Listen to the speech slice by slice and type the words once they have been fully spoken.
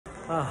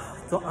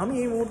তো আমি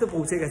এই মুহূর্তে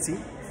পৌঁছে গেছি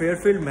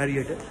ফেয়ারফিল্ড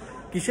ম্যারিয়েটে।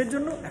 কিসের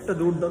জন্য? একটা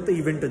দুর্দান্ত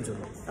ইভেন্টের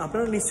জন্য।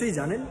 আপনারা নিশ্চয়ই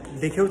জানেন,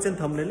 দেখেওছেন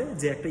থাম্বনেলে,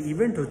 যে একটা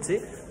ইভেন্ট হচ্ছে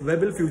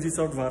ওয়েবেল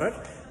ফিউজিসফট ভারার,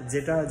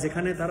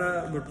 যেখানে তারা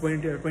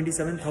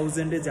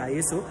 27,000 যে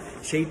ISO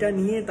সেইটা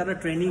নিয়ে তারা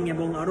ট্রেনিং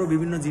এবং আরও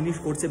বিভিন্ন জিনিস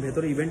করছে।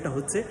 ভেতরে ইভেন্টটা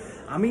হচ্ছে।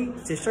 আমি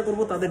চেষ্টা করব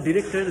তাদের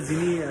ডিরেক্টর,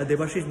 যিনি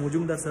দেবাশিস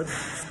মজুমদার স্যার,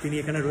 তিনি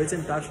এখানে রয়েছেন,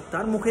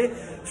 তার মুখে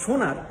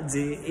শোনার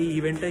যে এই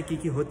ইভেন্টটায় কী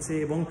কী হচ্ছে।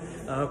 এবং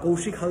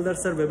কৌশিক হালদার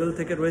স্যার ওয়েবেল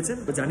থেকে রয়েছেন।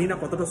 জানি না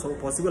কতটা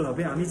পসিবল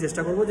হবে। আমি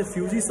চেষ্টা করব যে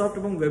ফিউজিসফট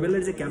এবং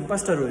ওয়েবেলের যে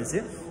ক্যাম্পাসটা রয়েছে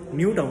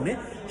নিউ টাউনে,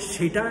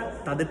 সেটা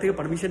তাদের থেকে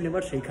পারমিশন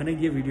নেবার, সেইখানে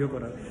গিয়ে ভিডিও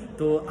করার।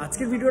 তো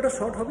আজকের ভিডিওটা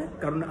শর্ট হবে,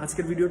 কারণ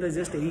আজকের ভিডিওটা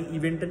জাস্ট এই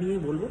ইভেন্টটা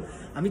নিয়েই বলবো।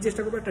 আমি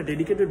চেষ্টা করবো একটা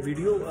ডেডিকেটেড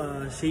ভিডিও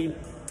সেই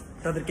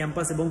তাদের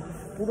ক্যাম্পাস এবং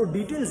পুরো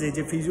ডিটেলসে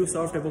যে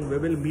ফিজিওসফট এবং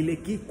ওয়েবেল মিলে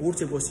কি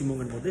করছে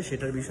পশ্চিমবঙ্গের মধ্যে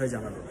সেটার বিষয়ে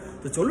জানাবো।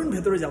 তো চলুন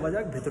ভেতরে যাওয়া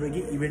যাক, ভেতরে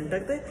গিয়ে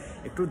ইভেন্টটাতে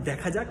একটু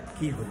দেখা যাক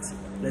কি হচ্ছে।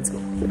 Let's go.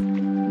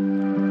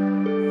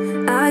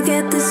 I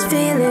get this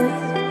feeling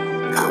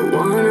I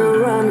wanna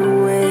run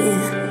away,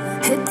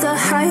 hit the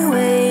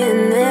highway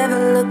and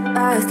never look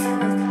back.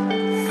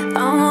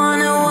 I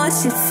wanna watch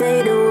it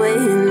fade away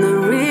in the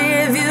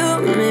rear view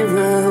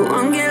mirror.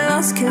 Won't get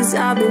lost cause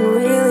I've been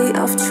really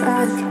off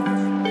track.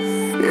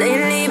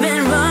 Lately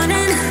been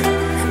running,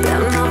 but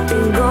I've not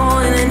been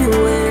going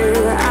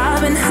anywhere.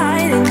 I've been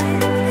hiding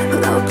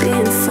without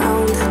being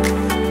found.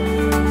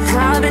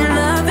 I've been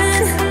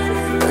loving,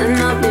 but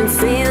not been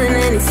feeling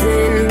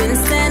anything. Been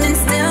standing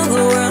still,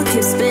 the world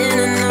keeps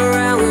spinning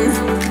around.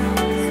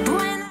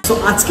 তো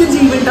আজকের যে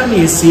ইভেন্টটা আমি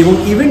এসেছি, এবং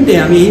ইভেন্টে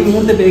আমি এই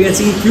মুহূর্তে পেয়ে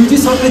গেছি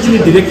ফিউজিসফটের যিনি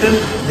ডিরেক্টর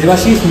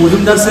দেবাশিস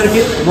মজুমদার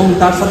স্যারকে, এবং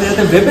তার সাথে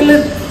সাথে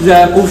ওয়েবেলের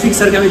কৌশিক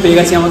স্যারকে আমি পেয়ে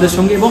গেছি আমাদের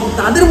সঙ্গে। এবং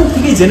তাদের মুখ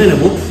থেকেই জেনে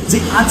নেব যে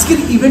আজকের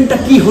ইভেন্টটা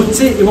কি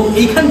হচ্ছে এবং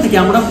এইখান থেকে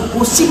আমরা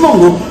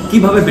পশ্চিমবঙ্গ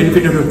কিভাবে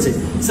বেনিফিটেড হচ্ছে।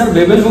 স্যার,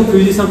 ওয়েবেল এবং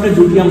ফিউজিসফটের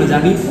জুটি আমরা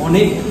জানি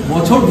অনেক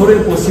বছর ধরে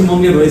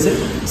পশ্চিমবঙ্গে রয়েছে।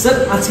 স্যার,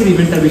 আজকের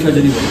ইভেন্টটার বিষয়ে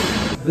যদি বলেন।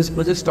 This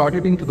project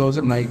started in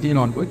 2019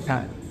 onward,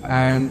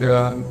 and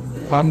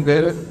from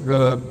there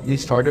we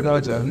started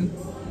our journey,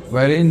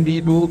 wherein we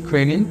do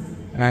training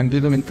and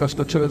build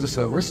infrastructure as a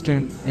service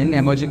in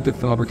emerging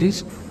technologies,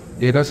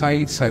 data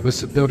science,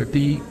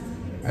 cybersecurity,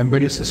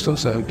 embedded system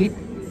security,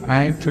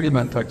 and 3D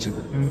manufacturing.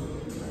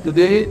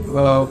 Today,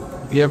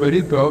 we are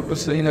very proud to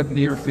say that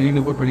we are feeding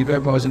over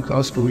 25,000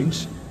 class students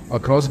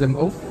across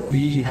Bengal.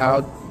 We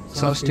have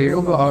some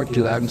state-of-the-art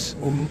labs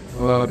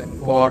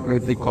for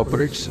the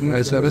corporates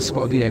as well as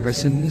for the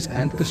MSMEs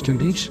and the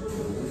students.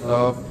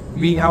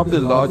 We have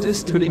the largest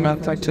 3D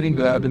manufacturing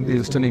lab in the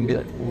Eastern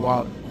India.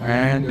 Wow.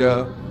 And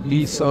we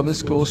service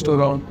close to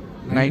around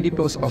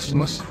 90+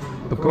 customers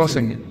across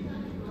India.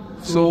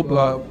 So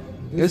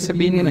this has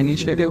been an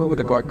initiative of the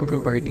Department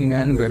of IT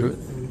and Webel.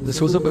 This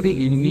was a very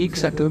unique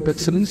center of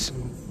excellence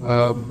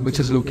which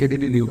is located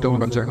in New Town,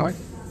 Bengal,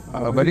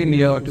 very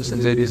near to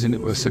St. Xavier's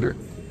University.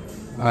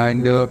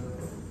 And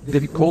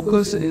the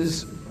focus is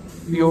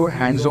pure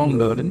hands-on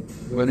learning,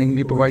 wherein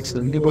we provide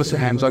 70%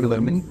 hands-on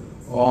learning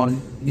on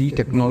the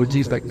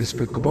technologies like we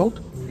spoke about.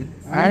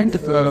 And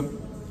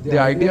the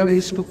idea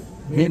is to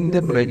make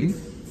them ready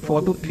for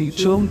the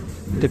future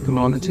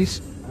technologies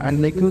and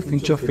make them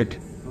future fit.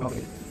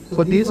 So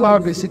these are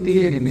basically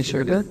an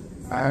initiative,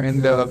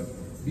 and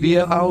we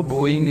are now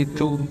going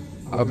into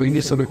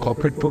various other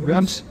corporate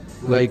programs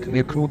like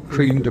recruit,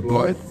 train,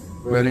 deploy,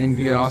 wherein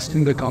we are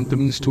asking the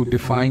companies to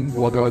define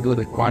what are the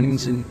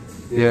requirements in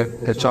their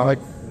HR,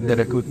 their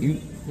recruitment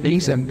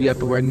things, and we are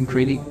providing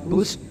training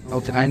tools,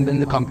 and then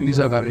the companies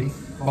are varying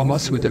from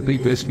us with a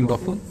replacement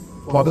offer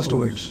for the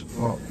students.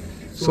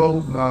 So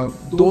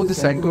though the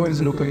center is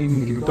located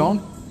in New Town,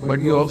 but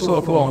we also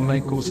offer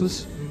online courses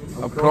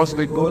across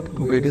Bengal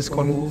to various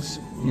colleges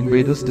in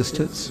various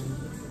districts.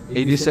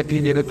 AD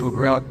data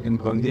program in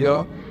Kandia,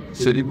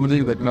 Siliguri,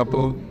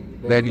 Vednapur,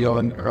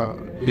 Ladion,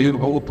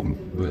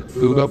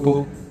 Durgapur.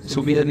 So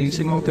we are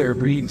reaching out to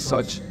every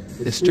such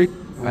district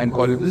and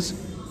colleges.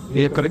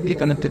 We are currently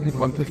connected with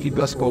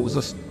 150+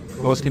 courses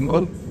across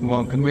Bengal,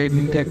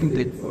 conveying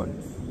technical.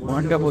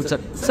 Wonderful, sir.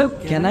 So,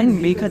 can I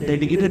make a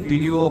dedicated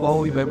video about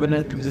Webel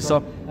and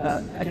Fujisoft?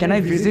 Can I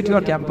visit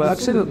your campus?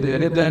 Absolutely.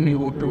 Anytime you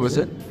want to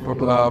visit,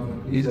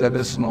 please let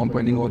us know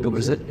when you want to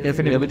visit.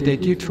 Definitely, I will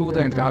take you through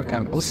the entire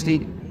campus.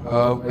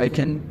 I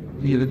can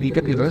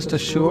be rest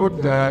assured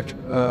that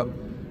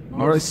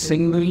not a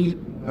single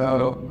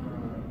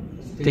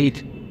state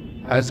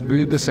has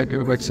built the center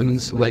of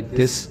excellence like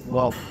this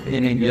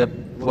in India.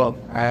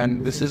 And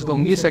this is the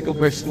only center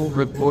of excellence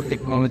where both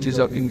technologies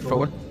are being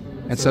forward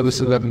and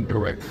services are being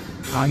provided.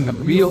 And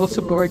we also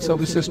provide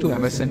services to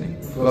MSME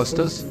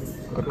clusters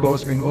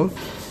across Bengal.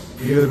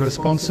 We are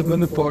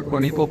responsible for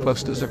 24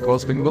 clusters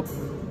across Bengal,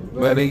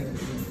 where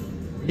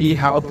we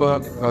have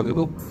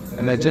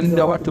an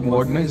agenda to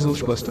modernize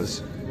those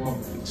clusters.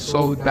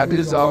 So that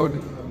is our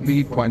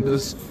lead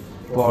pointers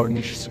for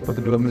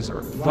the development.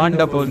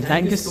 Wonderful.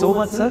 Thank you so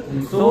much, sir.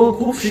 So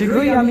খুব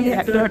শীঘ্রই আমি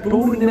একটা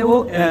tour নেব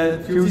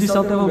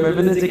ফিউজিসফট এবং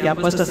ওয়েবেলের যে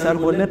ক্যাম্পাসটা sir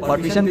বললেন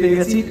permission পেয়ে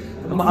গেছি,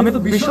 আমি তো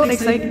ভীষণ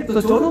এক্সাইটেড।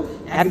 তো চলো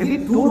একদিন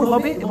ট্যুর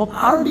হবে এবং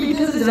আরো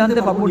ডিটেলস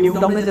জানতে পারবো নিউ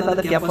টাউনে যে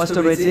তাদের ক্যাম্পাসটা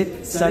রয়েছে,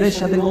 স্যারের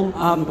সাথে এবং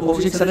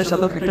কৌশিক স্যারের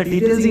সাথে একটা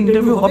ডিটেলস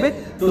ইন্টারভিউ হবে।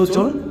 তো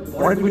চলুন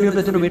পরের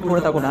ভিডিওটার জন্য ওয়েট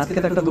করে থাকুন। আজকে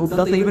তো একটা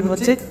দুর্দান্ত ইভেন্ট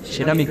হচ্ছে,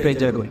 সেটা আমি একটু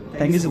এনজয় করি।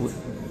 Thank you so much.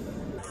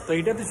 তো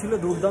এইটাতে ছিল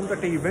দুর্দান্ত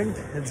একটা ইভেন্ট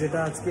যেটা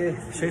আজকে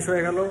শেষ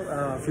হয়ে গেল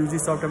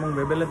ফিউজিসফট এবং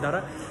ওয়েবেলের দ্বারা,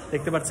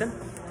 দেখতে পাচ্ছেন।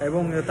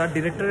 এবং তার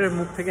ডিরেক্টরের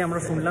মুখ থেকে আমরা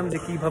শুনলাম যে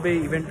কীভাবে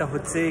ইভেন্টটা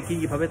হচ্ছে,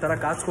 কীভাবে তারা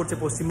কাজ করছে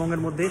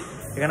পশ্চিমবঙ্গের মধ্যে।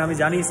 এখানে আমি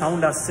জানি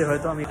সাউন্ড আসছে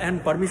হয়তো, আমি অ্যান্ড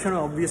পারমিশন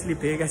অবভিয়াসলি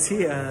পেয়ে গেছি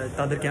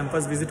তাদের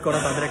ক্যাম্পাস ভিজিট করা,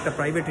 তাদের একটা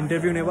প্রাইভেট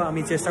ইন্টারভিউ নেওয়া।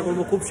 আমি চেষ্টা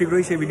করবো খুব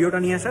শীঘ্রই সেই ভিডিওটা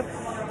নিয়ে আসার।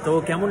 তো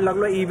কেমন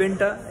লাগলো এই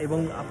ইভেন্টটা, এবং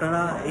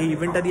আপনারা এই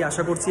ইভেন্টটা দিয়ে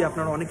আশা করছি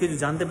আপনারা অনেক কিছু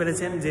জানতে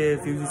পেরেছেন যে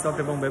ফিউজিসফট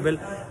এবং ওয়েবেল,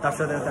 তার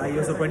সাথে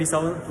ISO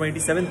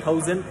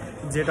 27000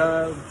 যেটা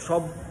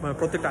সব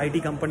প্রত্যেকটা আইটি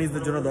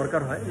কোম্পানিজদের জন্য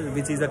দরকার হয়,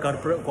 which is a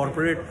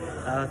corporate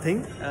thing.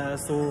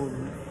 So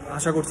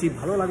আশা করছি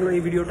ভালো লাগলো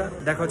এই ভিডিওটা।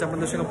 দেখা হচ্ছে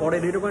আপনাদের সঙ্গে পরে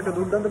এরকম একটা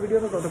দুর্দান্ত ভিডিও।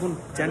 ততক্ষণ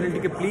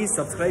চ্যানেলটিকে প্লিজ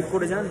সাবস্ক্রাইব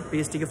করে যান,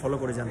 পেজটিকে ফলো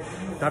করে যান।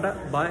 টাটা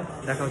বাই,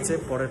 দেখা হচ্ছে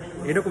পরের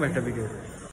এরকম একটা ভিডিও।